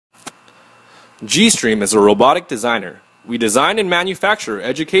G-Stream is a robotic designer. We design and manufacture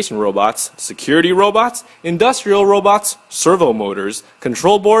education robots, security robots, industrial robots, servo motors,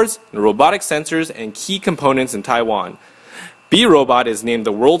 control boards, and robotic sensors and key components in Taiwan. BeRobot is named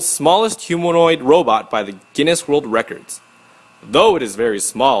the world's smallest humanoid robot by the Guinness World Records. Though it is very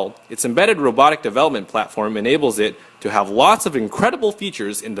small, its embedded robotic development platform enables it to have lots of incredible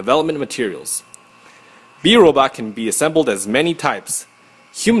features in development materials. BeRobot can be assembled as many types: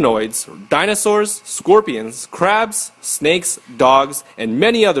 humanoids, dinosaurs, scorpions, crabs, snakes, dogs, and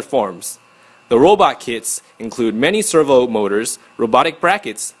many other forms. The robot kits include many servo motors, robotic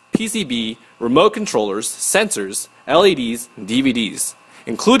brackets, PCB, remote controllers, sensors, LEDs, and DVDs.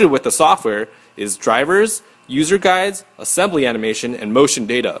 Included with the software is drivers, user guides, assembly animation, and motion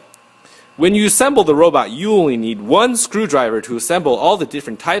data. When you assemble the robot, you only need one screwdriver to assemble all the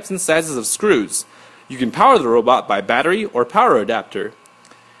different types and sizes of screws. You can power the robot by battery or power adapter.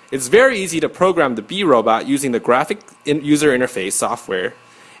 It's very easy to program the BeRobot using the graphic user interface software,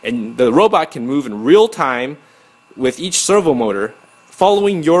 and the robot can move in real time with each servo motor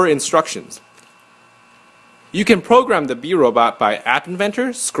following your instructions. You can program the BeRobot by App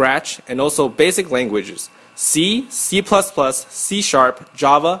Inventor, Scratch, and also basic languages: C, C++, C#,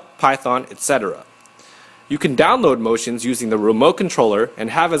 Java, Python, etc. You can download motions using the remote controller and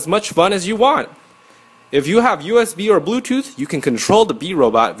have as much fun as you want. If you have USB or Bluetooth, you can control the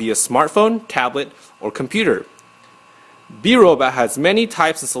BeRobot via smartphone, tablet, or computer. BeRobot has many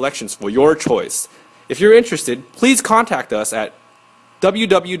types and selections for your choice. If you're interested, please contact us at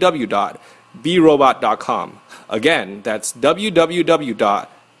www.berobot.com. Again, that's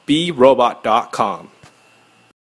www.berobot.com.